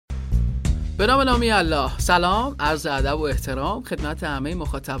به نام الله. سلام، عرض ادب و احترام خدمت همه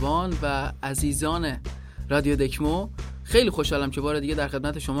مخاطبان و عزیزان رادیو دکمو. خیلی خوشحالم که بار دیگه در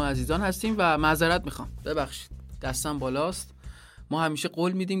خدمت شما عزیزان هستیم و معذرت میخوام، ببخشید دستم بالاست. ما همیشه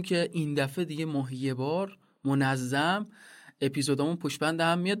قول میدیم که این دفعه دیگه ماهی بار منظم اپیزودامون پشت بند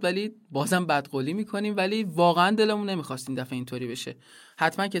هم میاد، ولی بازم بدقولی میکنیم، ولی واقعا دلمون نمیخواست این دفعه اینطوری بشه.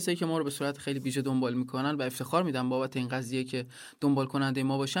 حتما کسایی که ما رو به صورت خیلی ویژه دنبال میکنن و افتخار میدن بابت این قضیه که دنبال کننده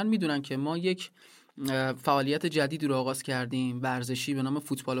ما باشن، میدونن که ما یک فعالیت جدیدی رو آغاز کردیم، ورزشی به نام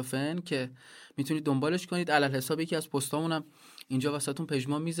فوتبال و فن، که میتونید دنبالش کنید. علل حساب یکی از پستامونم اینجا وسطتون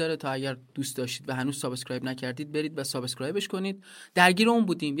پژما میذاره تا اگر دوست داشتید و هنوز سابسکرایب نکردید برید و سابسکرایبش کنید. درگیر اون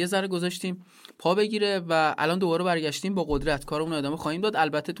بودیم، یه ذره گذاشتیم پا بگیره و الان دوباره برگشتیم با قدرت کارمون رو ادامه خواهیم داد.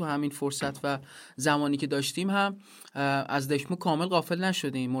 البته تو همین فرصت و زمانی که داشتیم هم از دکمو کامل غافل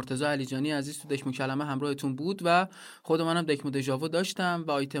نشدیم. مرتضی علیجانی عزیز تو دکمو کلمه همراهتون بود و خود منم دکمو دژاوو داشتم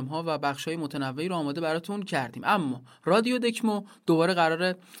و آیتم ها و بخشای متنوعی رو آماده براتون کردیم. اما رادیو دکمو دوباره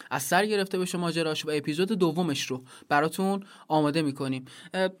قراره از سر گرفته بشه ماجراش و اپیزود دومش رو براتون آماده میکنیم.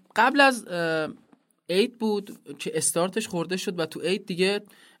 قبل از عید بود که استارتش خورده شد و تو عید دیگه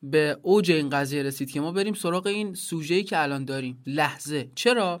به اوج این قضیه رسید که ما بریم سراغ این سوژه‌ای که الان داریم، لحظه.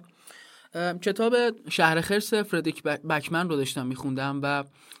 چرا؟ کتاب شهر خرس فردریک بکمن رو داشتم میخوندم و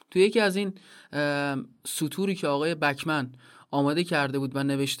تو یکی از این سطوری که آقای بکمن آماده کرده بود و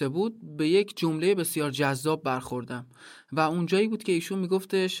نوشته بود به یک جمله بسیار جذاب برخوردم و اونجایی بود که ایشون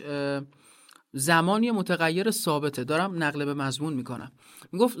میگفتش زمانی متغیر ثابته. دارم نقل به مضمون میکنم.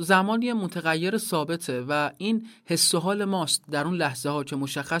 میگفت زمانی متغیر ثابته و این حس و حال ماست در اون لحظه ها که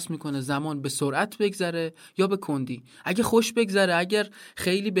مشخص میکنه زمان به سرعت بگذره یا به کندی. اگه خوش بگذره، اگر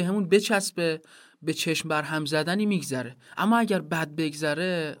خیلی بهمون بچسبه، به چشم برهم زدنی میگذره، اما اگر بد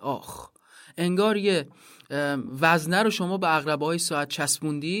بگذره انگار یه وزنه رو شما به عقربه‌های ساعت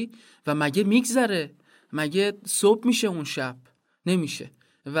چسبوندی و مگه میگذره؟ مگه صبح میشه اون شب؟ نمیشه.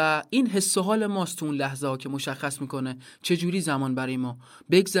 و این حس و حال ماست تو اون لحظه ها که مشخص میکنه چجوری زمان برای ما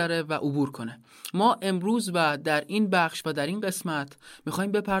بگذره و عبور کنه. ما امروز و در این بخش و در این قسمت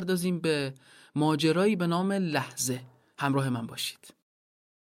میخوایم بپردازیم به ماجرایی به نام لحظه. همراه من باشید.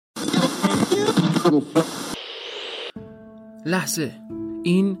 لحظه،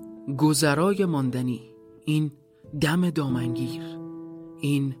 این گذرای ماندنی، این دم دامنگیر،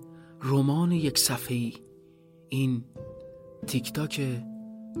 این رمان یک صفحه‌ای، این تیک تاک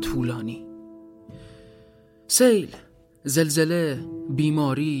طولانی. سیل، زلزله،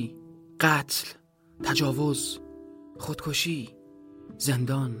 بیماری، قتل، تجاوز، خودکشی،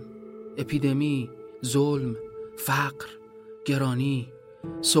 زندان، اپیدمی، ظلم، فقر، گرانی،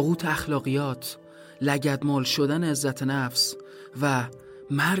 سقوط اخلاقیات، لگدمال شدن عزت نفس و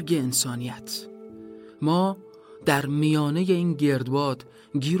مرگ انسانیت. ما در میانه این گردباد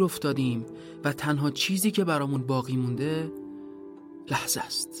گیر افتادیم و تنها چیزی که برامون باقی مونده لحظه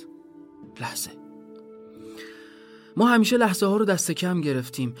است. لحظه. ما همیشه لحظه ها رو دست کم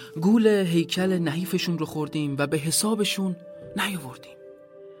گرفتیم، گول هیکل نحیفشون رو خوردیم و به حسابشون نیاوردیم.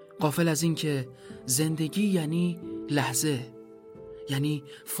 غافل از این که زندگی یعنی لحظه، یعنی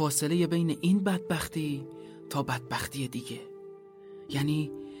فاصله بین این بدبختی تا بدبختی دیگه،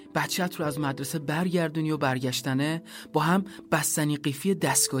 یعنی بچت رو از مدرسه برگردونی و برگشتنه با هم بستنی قیفی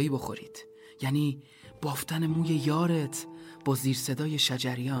دستگاهی بخورید، یعنی بافتن موی یارت با زیر صدای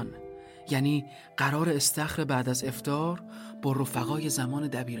شجریان، یعنی قرار استخر بعد از افطار با رفقای زمان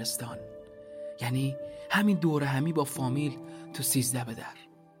دبیرستان، یعنی همین دوره همی با فامیل تو 13 به در.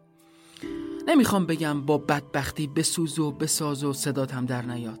 نمیخوام بگم با بدبختی بسوز و بساز و صدات هم در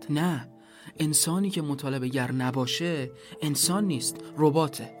نیاد. نه، انسانی که مطالبه گر نباشه انسان نیست،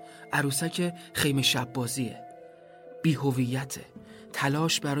 رباته، عروسک خیمه شب بازیه، بی هویته.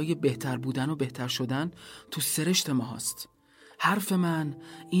 تلاش برای بهتر بودن و بهتر شدن تو سرشت ما هست. حرف من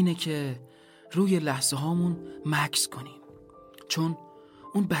اینه که روی لحظه هامون مکث کنیم، چون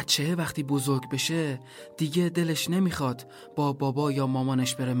اون بچه وقتی بزرگ بشه دیگه دلش نمیخواد با بابا یا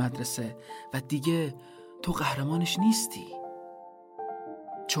مامانش بره مدرسه و دیگه تو قهرمانش نیستی،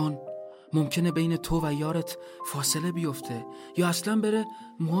 چون ممکنه بین تو و یارت فاصله بیفته یا اصلا بره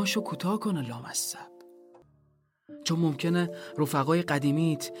موهاشو کوتاه کنه لامصب، چون ممکنه رفقای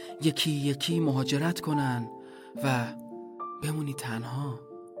قدیمیت یکی یکی مهاجرت کنن و بمونی تنها،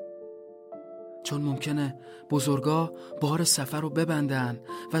 چون ممکنه بزرگا بار سفر رو ببندن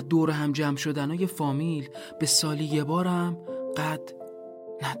و دور هم جمع شدنای فامیل به سالی یه بارم قد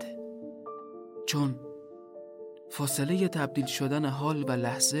نده، چون فاصله تبدیل شدن حال و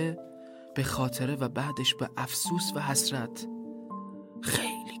لحظه به خاطره و بعدش به افسوس و حسرت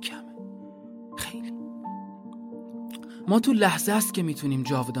خیلی کمه. خیلی. ما تو لحظه است که میتونیم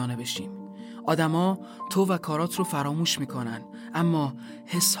جاودانه بشیم. آدما تو و کارات رو فراموش میکنن، اما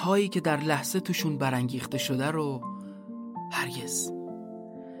حسهایی که در لحظه توشون برانگیخته شده رو هرگز.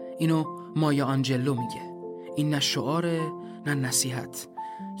 اینو مایا آنجلو میگه. این نه شعاره نه نصیحت،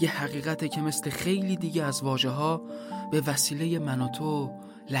 یه حقیقته که مثل خیلی دیگه از واژه‌ها به وسیله من و تو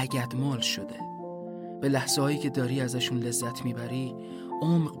لگدمال شده. به لحظه‌هایی که داری ازشون لذت میبری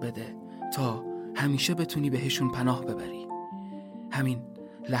عمق بده تا همیشه بتونی بهشون پناه ببری. همین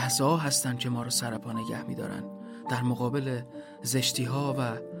لحظه ها هستن که ما رو سرپا نگه میدارن در مقابل زشتی ها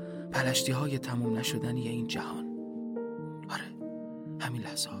و پلشتی های تموم نشدنی این جهان. آره، همین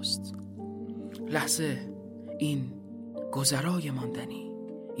لحظه هاست. لحظه، این گذرای ماندنی،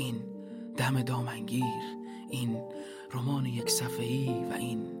 این دم دامنگیر، این رمان یک صفحه‌ای و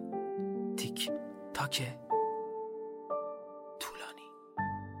این تیک تاک طولانی.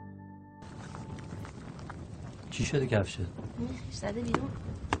 چی شده کفشت؟ زده بیرون.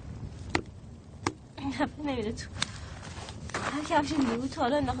 نمیره تو. هر کفش دیگه بود تا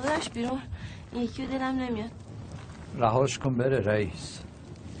حالا انداختنش بیرون. یکی دلم نمیاد. رهاش کن بره رئیس.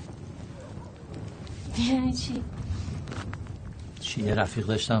 یعنی چی؟ یه رفیق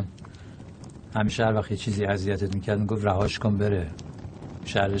داشتم همیشه هر وقت یه چیزی اذیتت میکرد میگفت رهاش کن بره،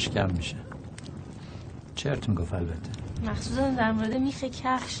 شرش کم میشه. چرت میگفت البته. مخصوصا در مورد میخ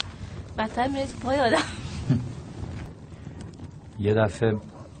کفش بدتر میره تو پای آدم. یه دفعه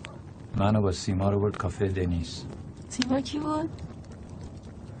منو با سیما رو برد کافه دنیس. سیما کی بود؟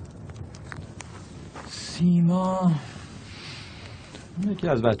 سیما یکی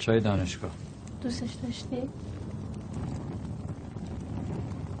از بچه های دانشگاه. دوستش داشتی؟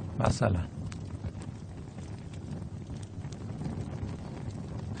 مثلا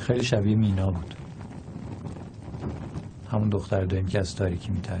خیلی شبیه مینا بود، همون دختر دویم که از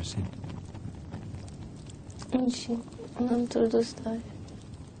تاریکی میترسید. این چی؟ اونم تو رو دوست داره؟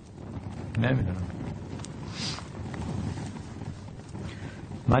 نمیدونم،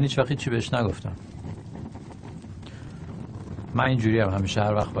 من هیچ وقت چی بهش نگفتم. من اینجوری هم همیشه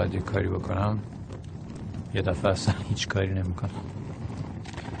هر وقت باید یک کاری بکنم یه دفعه اصلا هیچ کاری نمی کنم.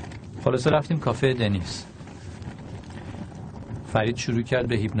 خلاصه رفتیم کافه دنیس. فرید شروع کرد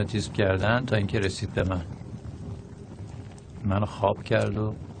به هیپنوتیزم کردن تا اینکه رسید به منو خواب کرد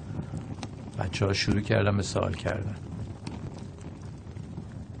و بچه ها شروع کردن به سوال کردن.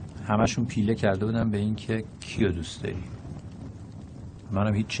 همشون پیله کرده بودن به این که کیو دوست داری.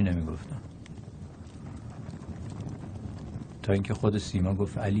 منم هیچی نمی گفتم تا اینکه خود سیما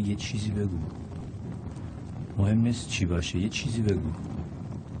گفت علی یه چیزی بگو، مهم نیست چی باشه، یه چیزی بگو.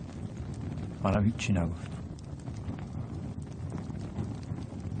 منم هیچی نگفتم.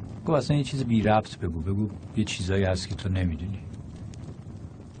 گفت اصلا یه چیز بی ربط بگو یه چیزایی هست که تو نمیدونی.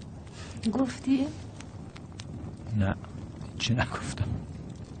 گفتی؟ نه، هیچی نگفتم.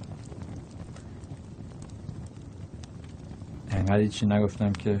 انقدر هیچی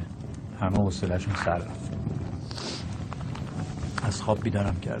نگفتم که همه حوصله‌شون سر رفت. از خواب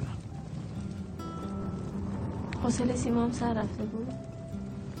بیدارم کردم. حوصله سیما هم سر رفته بود؟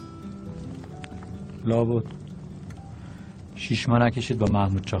 لابد 6 ماه نکشید با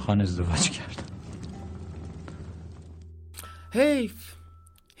محمود چاخان ازدواج کرد.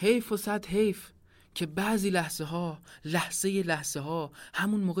 حیف و صد حیف که بعضی لحظه ها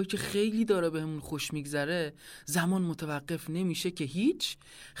همون موقعی که خیلی داره بهمون خوش میگذره زمان متوقف نمیشه که هیچ،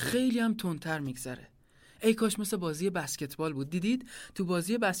 خیلی هم تندتر میگذره. ای کاش مثل بازی بسکتبال بود. دیدید تو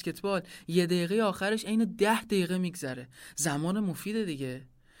بازی بسکتبال 1 دقیقه آخرش عین 10 دقیقه میگذره. زمان مفیده دیگه.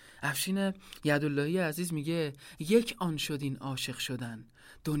 افشین یداللهی عزیز میگه یک آن شدین عاشق شدن،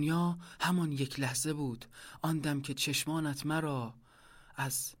 دنیا همان یک لحظه بود، آن دم که چشمانت مرا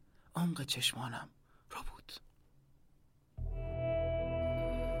از عمق چشمانم را بود.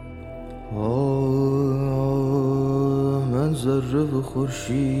 من ذره و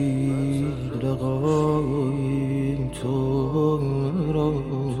خورشید لقای تو را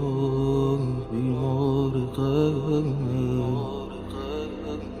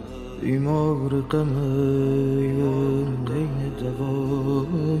بیمار غم دین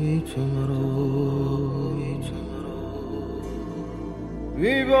دوای تو مرا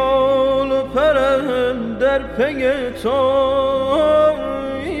بی بال و پرم در پی تو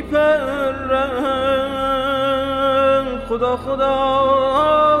میپرم خدا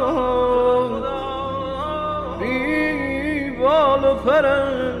بی بال و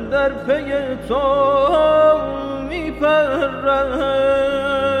پرم در پی تو میپرم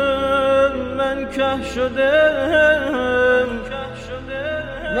من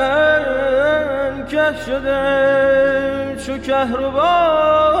که شدم چو کهربایی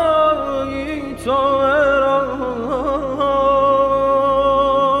تو را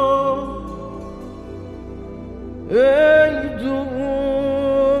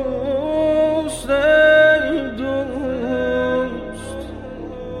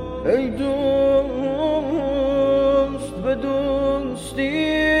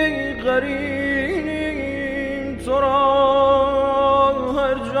قرینیم تو را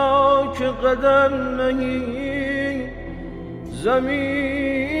هر جا که قدم نهی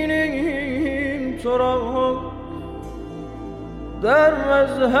زمینیم تو را در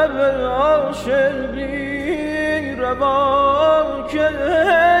مذهب عاشقی روا که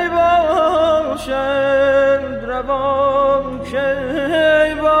باشد روا که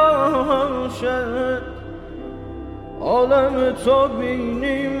باشد عالم تو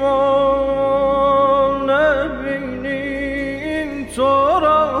بینیم و نبینیم تو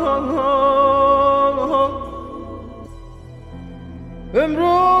را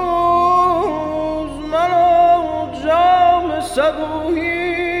امروز منو جام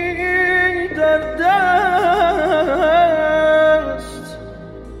صبوحی در دست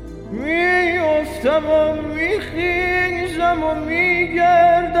میافتم و میخیزم و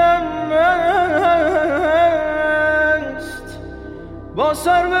میگردم مست با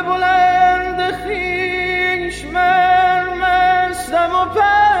سر به بلند خویش من مستم و پست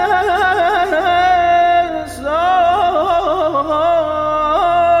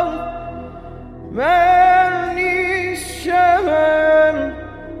من نیست شبم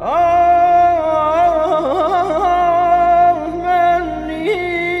من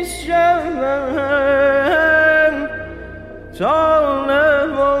نیست شبم تا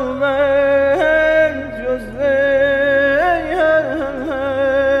نبود جز وی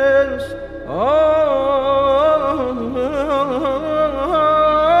هست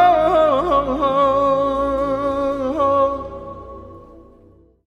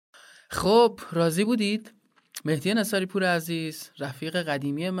خب راضی بودید؟ مهدی نصاری پور عزیز، رفیق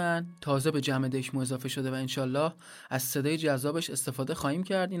قدیمی من، تازه به جمع دکمو اضافه شده و انشالله از صدای جذابش استفاده خواهیم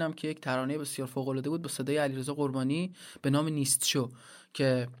کرد. اینم که یک ترانه بسیار فوق‌العاده بود با صدای علیرضا قربانی به نام نیست شو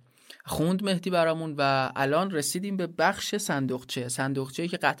که خوند مهدی برامون. و الان رسیدیم به بخش صندوقچه‌ای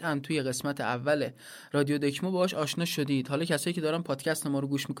که قطعاً توی قسمت اول رادیو دکمو باهاش آشنا شدید. حالا کسایی که دارن پادکست ما رو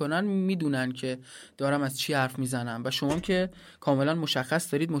گوش میکنن میدونن که دارم از چی حرف میزنم و شما که کاملا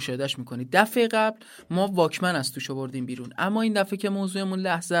مشخص دارید مشاهدهش میکنید. دفعه قبل ما واکمن از توش آوردیم بیرون، اما این دفعه که موضوعمون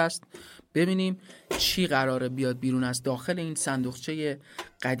لحظه است، ببینیم چی قراره بیاد بیرون از داخل این صندوقچه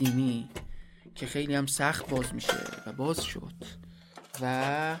قدیمی که خیلی هم سخت باز میشه و باز شد.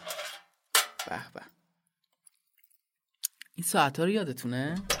 و به به این ساعت‌ها رو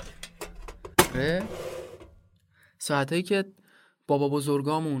یادتونه؟ ساعتایی که بابا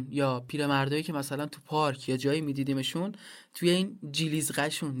بزرگامون یا پیرمردایی که مثلا تو پارک یا جایی میدیدیمشون توی این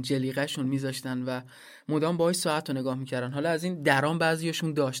جلیقه‌شون میذاشتن و مدام باهاش ساعت رو نگاه میکردن. حالا از این درام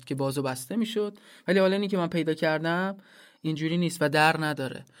بعضیاشون داشت که باز و بسته میشد، ولی حالا اینی که من پیدا کردم اینجوری نیست و در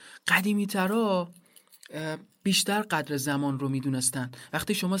نداره. قدیمی ترا بیشتر قدر زمان رو میدونستن.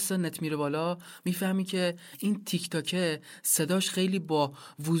 وقتی شما سنت میره بالا میفهمی که این تیک تاکه صداش خیلی با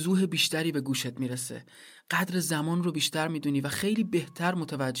وضوح بیشتری به گوشت میرسه. قدر زمان رو بیشتر میدونی و خیلی بهتر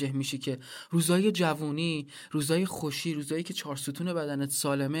متوجه میشی که روزای جوونی، روزای خوشی، روزایی که 4 ستون بدنت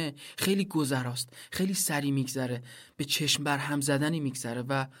سالمه خیلی گذراست، خیلی سری میگذره، به چشم بر هم زدنی میگذره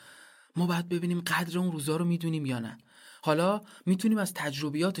و ما باید ببینیم قدر اون روزا رو میدونیم یا نه. حالا میتونیم از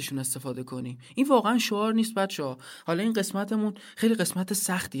تجربیاتشون استفاده کنیم. این واقعا شعار نیست بچه‌ها. حالا این قسمتمون خیلی قسمت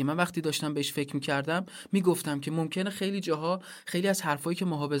سختیه. من وقتی داشتم بهش فکر میکردم میگفتم که ممکنه خیلی جاها خیلی از حرفایی که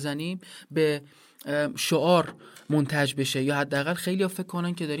ماها بزنیم به شعار منتج بشه یا حداقل خیلی ها فکر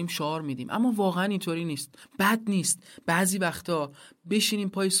کنن که داریم شعار میدیم، اما واقعا اینطوری نیست. بد نیست بعضی وقتا بشینیم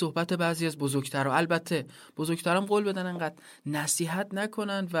پای صحبت بعضی از بزرگترها. البته بزرگترام قول بدن انقدر نصیحت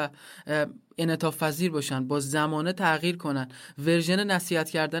نکنن و انعطاف پذیر باشن، با زمانه تغییر کنن، ورژن نصیحت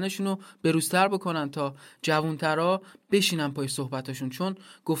کردنشونو بروزتر بکنن تا جوانترها بشینن پای صحبتاشون، چون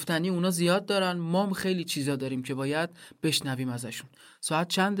گفتنی اونا زیاد دارن، ما خیلی چیزا داریم که باید بشنویم ازشون. ساعت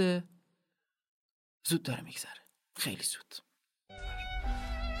چنده؟ زود داره میگذره، خیلی زود.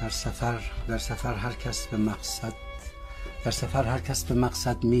 در سفر هر کس به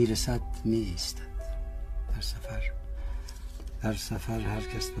مقصد میرسد میایستد. در سفر هر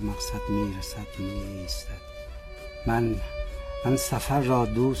کس به مقصد میرسد میایستد. من سفر را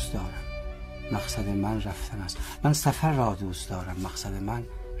دوست دارم، مقصد من رفتن است. من سفر را دوست دارم، مقصد من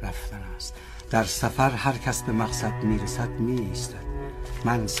رفتن است. در سفر هر کس به مقصد میرسد میایستد.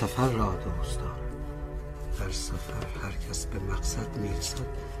 من سفر را دوست دارم، در سفر هر کس به مقصد میرسد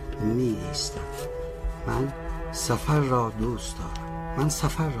میایستد. من سفر را دوست دارم، من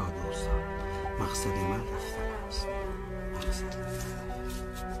سفر را دوست دارم، مقصد من رفتن است.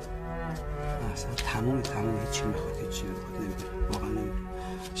 اصلا تموم هیچی میخواد نمیدونم، واقعا نمیدونم.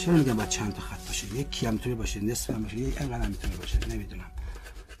 چرا میگم باید چند تا خط باشه؟ یکی هم میتونه باشه، نصف هم باشه، یک انقدر هم میتونه باشه، نمیدونم.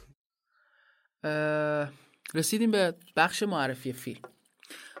 رسیدیم به بخش معرفی فیلم.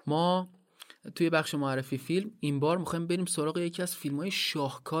 ما توی بخش معرفی فیلم این بار میخوایم بریم سراغ یکی از فیلم‌های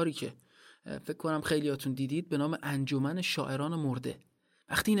شاهکاری که فکر کنم خیلیاتون دیدید به نام انجمن شاعران مرده.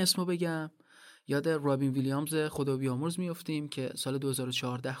 وقتی این اسمو بگم یاد رابین ویلیامز خدا بیامرز میافتیم که سال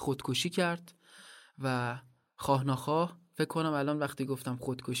 2014 خودکشی کرد و خواه ناخواه فکر کنم الان وقتی گفتم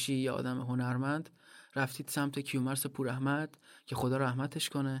خودکشی یا آدم هنرمند رفتید سمت کیومرث پوراحمد که خدا رحمتش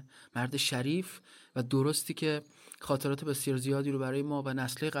کنه، مرد شریف و درستی که خاطرات بسیار زیادی رو برای ما و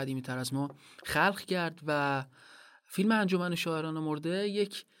نسل قدیمی تر از ما خلق کرد و فیلم انجمن شاعران مرده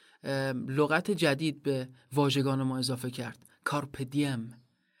یک لغت جدید به واژگان ما اضافه کرد، کارپ دیم،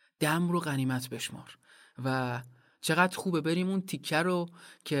 دم رو غنیمت بشمار. و چقدر خوبه بریم اون تیکه رو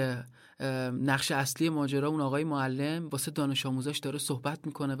که نقش اصلی ماجرا اون آقای معلم واسه دانش آموزاش داره صحبت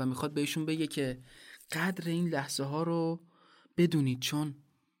میکنه و میخواد بهشون بگه که قدر این لحظه ها رو بدونید چون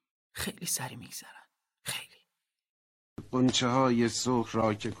خیلی سری میگذرن. خیلی قنچه های سرخ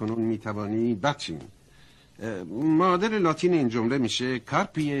را که کنون میتوانی بچین. مادر لاتین این جمله میشه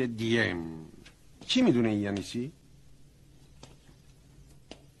کارپی دیم. کی میدونه این یعنی چی؟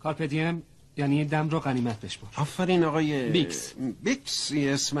 کارپ دیم یعنی دم رو غنیمت بشمار. آفرین آقای بیکس. بیکس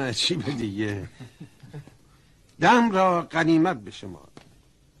اسم عجیبه دیگه. دم را غنیمت بشمار.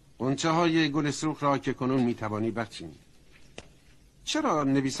 قنچه های گل سرخ را که کنون میتوانی بچین. چرا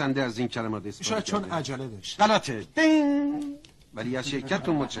نویسنده از این کلمات استفاده شاید چون کرده؟ عجله داشت. غلطه. دینگ. ولی از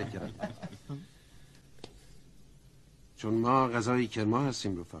شرکتتون متشکرم. چون ما غذای کرما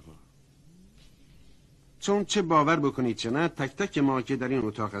هستیم رفقا. چون چه باور بکنید چه نه تک تک ما که در این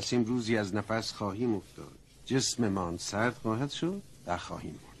اتاق هستیم روزی از نفس خواهیم افتاد، جسممان سرد خواهد شد و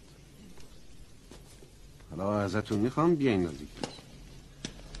خواهیم مرد. حالا ازتون میخوام بیاین نزدیکتر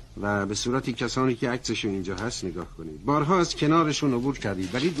و به صورتی کسانی که عکسشون اینجا هست نگاه کنید. بارها از کنارشون عبور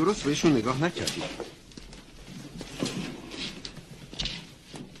کردید ولی درست بهشون نگاه نکردید.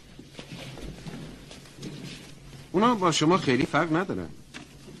 اونا با شما خیلی فرق ندارن.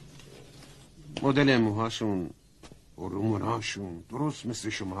 مدل موهاشون، هورموناشون درست مثل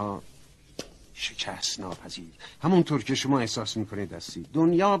شما شکست ناپذیر، همونطور که شما احساس میکنید هستید.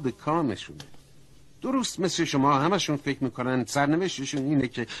 دنیا به کامشونه. درست مثل شما همشون فکر میکنن سرنوشتشون اینه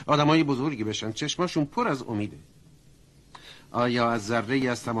که آدمای بزرگی بشن. چشماشون پر از امیده. آیا از ذره‌ای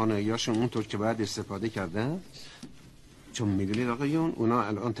از تواناییاشون اونطور که باید استفاده کردن؟ چون میدونید آقایون اونا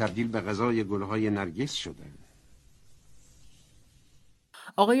الان تبدیل به غذای گلهای نرگس شدن.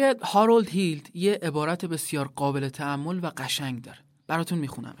 آقای هارولد هیلد یه عبارت بسیار قابل تأمل و قشنگ داره، براتون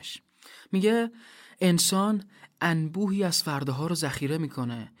میخونمش. میگه انسان انبوهی از فرداها رو ذخیره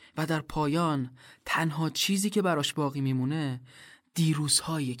میکنه و در پایان تنها چیزی که براش باقی میمونه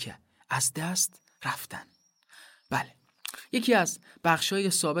دیروزهایی که از دست رفتن. بله، یکی از بخشای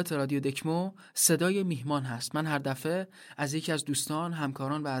ثابت رادیو دکمو صدای میهمان هست. من هر دفعه از یکی از دوستان،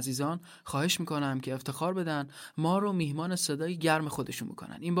 همکاران و عزیزان خواهش میکنم که افتخار بدن ما رو میهمان صدای گرم خودشون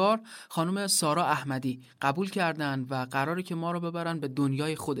بکنن. این بار خانم سارا احمدی قبول کردن و قراره که ما رو ببرن به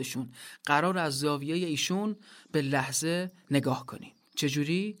دنیای خودشون. قرار از زاویه ایشون به لحظه نگاه کنیم.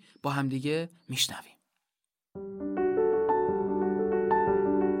 چجوری؟ با همدیگه میشنویم.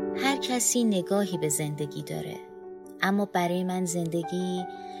 هر کسی نگاهی به زندگی داره، اما برای من زندگی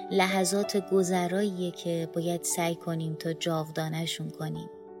لحظات گذراییه که باید سعی کنیم تا جاودانه‌شون کنیم.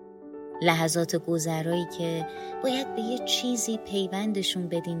 لحظات گذرایی که باید به یه چیزی پیوندشون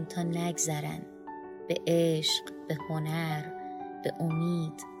بدیم تا نگذرن. به عشق، به هنر، به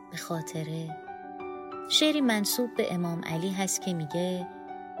امید، به خاطره. شعری منسوب به امام علی هست که میگه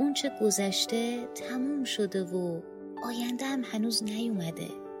اون چه گذشته تموم شده و آینده هم هنوز نیومده.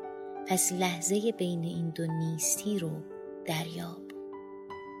 پس لحظه بین این دو نیستی رو دریاب.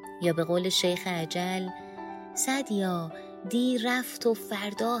 یا به قول شیخ اجل، سعدیا دیر رفت و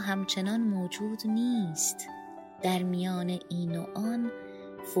فردا همچنان موجود نیست. در میان این و آن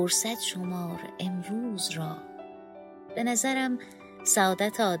فرصت شمار امروز را. به نظرم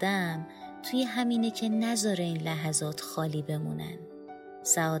سعادت آدم توی همینه که نذاره این لحظات خالی بمونن.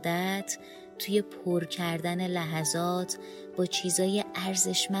 سعادت توی پر کردن لحظات با چیزای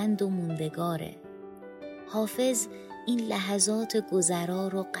ارزشمند و موندگاره. حافظ این لحظات گذرا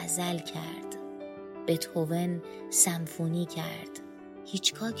رو غزل کرد. بتهوون سمفونی کرد.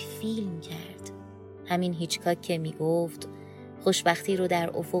 هیچکاک فیلم کرد. همین هیچکاک که میگفت خوشبختی رو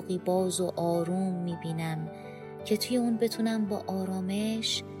در افقی باز و آروم میبینم که توی اون بتونم با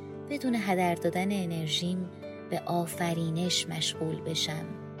آرامش بدون هدر دادن انرژیم به آفرینش مشغول بشم،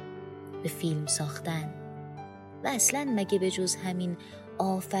 به فیلم ساختن. و اصلاً مگه به جز همین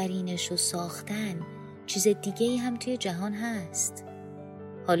آفرینش و ساختن چیز دیگه‌ای هم توی جهان هست؟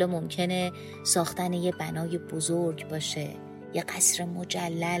 حالا ممکنه ساختن یه بنای بزرگ باشه یه قصر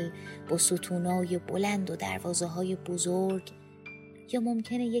مجلل با ستونای بلند و دروازه‌های بزرگ، یا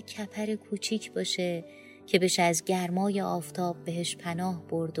ممکنه یه کپر کوچیک باشه که بشه از گرمای آفتاب بهش پناه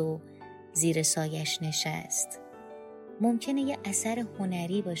برد و زیر سایش نشست. ممکنه یه اثر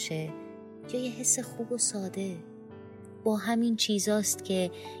هنری باشه یا یه حس خوب و ساده. با همین چیزاست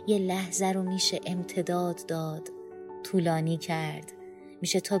که یه لحظه رو میشه امتداد داد، طولانی کرد،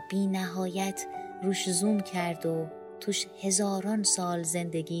 میشه تا بی نهایت روش زوم کرد و توش هزاران سال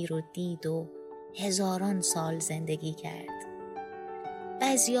زندگی رو دید و هزاران سال زندگی کرد.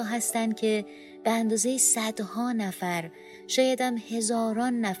 بعضیا هستن که به اندازه صدها نفر، شایدم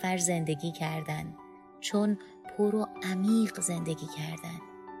هزاران نفر زندگی کردن، چون پر و عمیق زندگی کردن.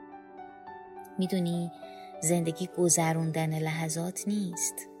 میدونی زندگی گذروندن لحظات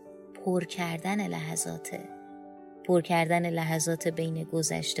نیست، پر کردن لحظاته، پر کردن لحظات بین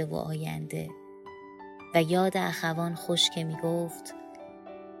گذشته و آینده. و یاد اخوان خوش که میگفت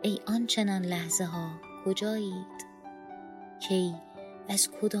ای آنچنان لحظه ها کجایید؟ کی از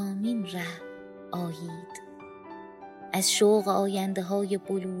کدامین ره آیید؟ از شوق آینده های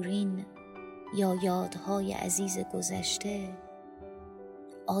بلورین یا یادهای عزیز گذشته؟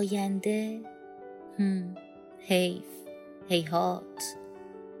 آینده؟ حیف، هیهات.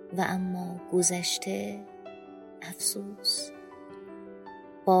 و اما گذشته؟ افسوس.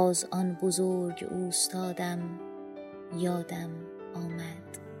 باز آن بزرگ اوستادم یادم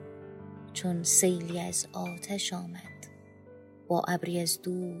آمد، چون سیلی از آتش آمد با ابری از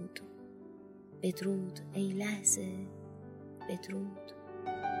دود. بدرود ای لحظه، بدرود.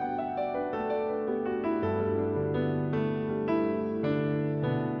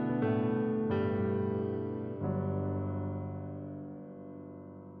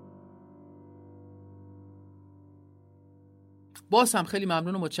 باز هم خیلی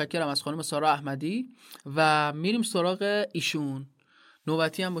ممنون و متشکرم از خانم سارا احمدی و میریم سراغ ایشون.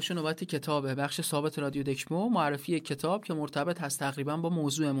 نوبتی هم باشه نوبتی کتابه، بخش ثابت رادیو دکمو، معرفی کتاب که مرتبط هست تقریبا با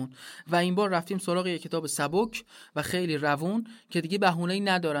موضوعمون. و این بار رفتیم سراغ یک کتاب سبک و خیلی روون که دیگه بهونه‌ای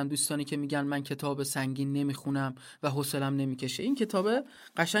ندارن دوستانی که میگن من کتاب سنگین نمیخونم و حوصله‌ام نمیکشه. این کتابه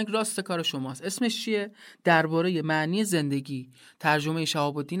قشنگ راست کار شماست. اسمش چیه؟ درباره معنی زندگی، ترجمه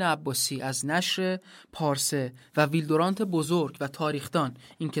شهاب الدین عباسی از نشر پارسه و ویلدورانت بزرگ و تاریخدان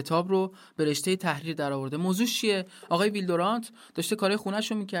این کتاب رو به رشته تحریر درآورده. موضوعش چیه؟ آقای ویلدورانت داشته کار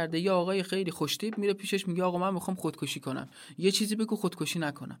خونه‌شو می‌کرده، یه آقای خیلی خوش‌تیپ میره پیشش میگه آقا من می‌خوام خودکشی کنم، یه چیزی بگو خودکشی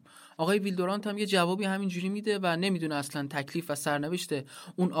نکنم. آقای ویلدورانت هم یه جوابی همینجوری میده و نمیدونه اصلا تکلیف و سرنوشت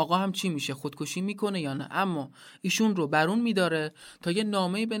اون آقا هم چی میشه، خودکشی میکنه یا نه. اما ایشون رو برون میداره تا یه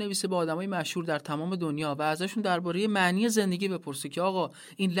نامه‌ای بنویسه به آدمای مشهور در تمام دنیا و ازشون درباره معنی زندگی بپرسه که آقا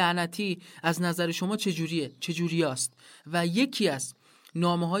این لعنتی از نظر شما چجوریاست. و یکی از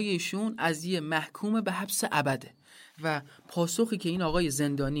نامه‌های ایشون از یه محکوم به حبس ابده و پاسخی که این آقای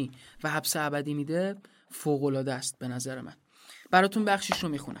زندانی و حبس ابدی میده فوق‌العاده است به نظر من. براتون بخشش رو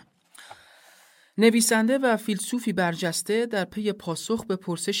میخونم. نویسنده و فیلسوفی برجسته در پی پاسخ به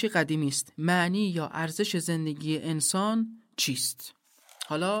پرسشی قدیمی است: معنی یا ارزش زندگی انسان چیست؟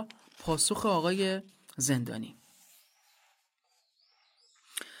 حالا پاسخ آقای زندانی: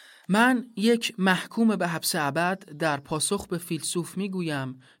 من یک محکوم به حبس ابد در پاسخ به فیلسوف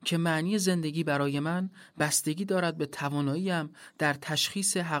میگویم که معنی زندگی برای من بستگی دارد به تواناییم در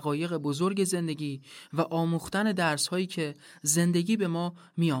تشخیص حقایق بزرگ زندگی و آموختن درس‌هایی که زندگی به ما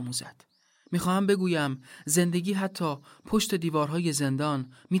می‌آموزد. میخواهم بگویم زندگی حتی پشت دیوارهای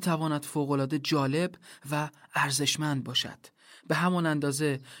زندان میتواند فوق‌العاده جالب و ارزشمند باشد، به همان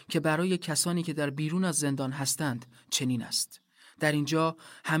اندازه که برای کسانی که در بیرون از زندان هستند چنین است. در اینجا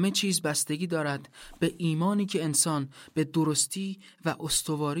همه چیز بستگی دارد به ایمانی که انسان به درستی و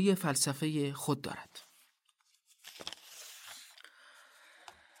استواری فلسفه خود دارد.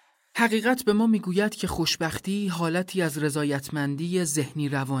 حقیقت به ما میگوید که خوشبختی حالتی از رضایتمندی ذهنی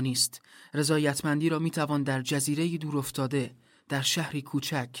روانی است. رضایتمندی را میتوان در جزیره دور افتاده، در شهری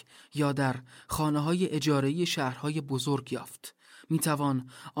کوچک یا در خانه‌های اجاره‌ای شهرهای بزرگ یافت. میتوان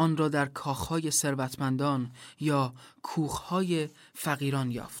آن را در کاخهای ثروتمندان یا کوخهای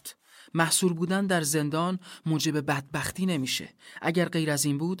فقیران یافت. محصور بودن در زندان موجب بدبختی نمیشه. اگر غیر از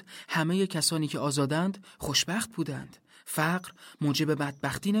این بود همه کسانی که آزادند خوشبخت بودند. فقر موجب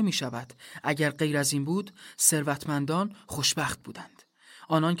بدبختی نمی شود. اگر غیر از این بود ثروتمندان خوشبخت بودند.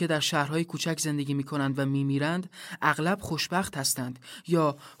 آنان که در شهرهای کوچک زندگی می کنند و می میرند اغلب خوشبخت هستند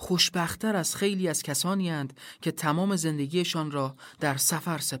یا خوشبختتر از خیلی از کسانی اند که تمام زندگیشان را در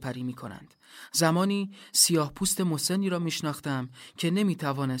سفر سپری می کنند. زمانی سیاه پوست مسنی را می شناختم که نمی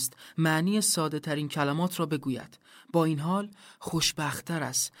توانست معنی ساده ترین کلمات را بگوید. با این حال خوشبختتر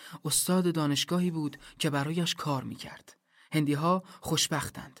از استاد دانشگاهی بود که برایش کار می کرد. هندی ها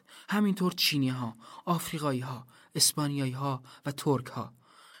خوشبختند، همینطور چینی ها، آفریقایی ها، اسپانیایی ها و ترک ها.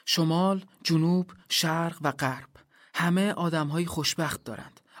 شمال، جنوب، شرق و غرب همه آدم‌های خوشبخت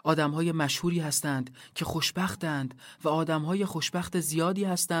دارند. آدم‌های مشهوری هستند که خوشبختند و آدم‌های خوشبخت زیادی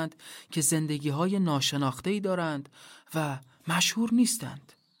هستند که زندگی‌های ناشناخته‌ای دارند و مشهور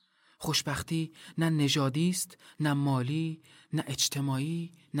نیستند. خوشبختی نه نژادی است، نه مالی، نه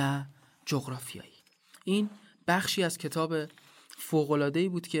اجتماعی، نه جغرافیایی. این بخشی از کتاب فوق‌العاده‌ای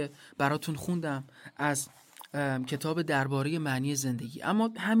بود که براتون خوندم از کتاب درباره معنی زندگی. اما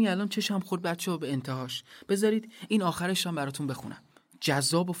همین الان چشم خورد بچه‌ها به انتهاش. بذارید این آخرش هم براتون بخونم.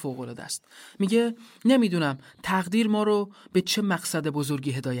 جذاب و فوق‌العاده است. میگه نمیدونم تقدیر ما رو به چه مقصد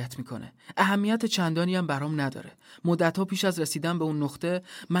بزرگی هدایت میکنه. اهمیت چندانی هم برام نداره. مدت‌ها پیش از رسیدن به اون نقطه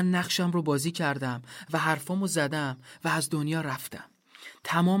من نقشم رو بازی کردم و حرفامو زدم و از دنیا رفتم.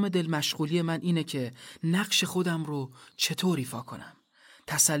 تمام دل مشغولی من اینه که نقش خودم رو چطور ایفا کنم.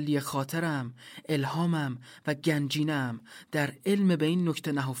 تسلی خاطرم، الهامم و گنجینم در علم به این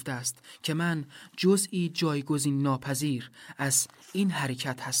نکته نهفته است که من جزئی جایگزین ناپذیر از این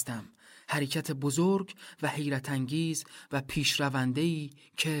حرکت هستم، حرکت بزرگ و حیرت انگیز و پیشرونده‌ای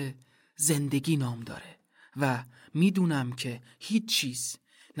که زندگی نام داره و میدونم که هیچ چیز،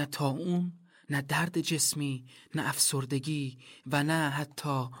 نه طاعون، نه درد جسمی، نه افسردگی و نه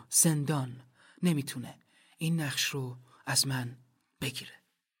حتی زندان نمیتونه این نقش رو از من بگیره.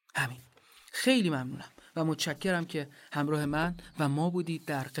 همین. خیلی ممنونم و متشکرم که همراه من و ما بودید.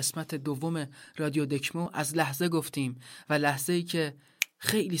 در قسمت دوم رادیو دکمو از لحظه گفتیم و لحظه‌ای که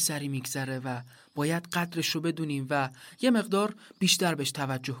خیلی سری میگذره و باید قدرش رو بدونیم و یه مقدار بیشتر بهش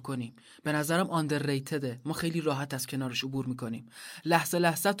توجه کنیم. به نظرم آندرریتده. ما خیلی راحت از کنارش عبور میکنیم. لحظه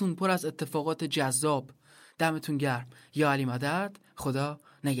لحظه‌تون پر از اتفاقات جذاب. دمتون گرم. یا علی مدد. خدا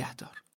نگهدار.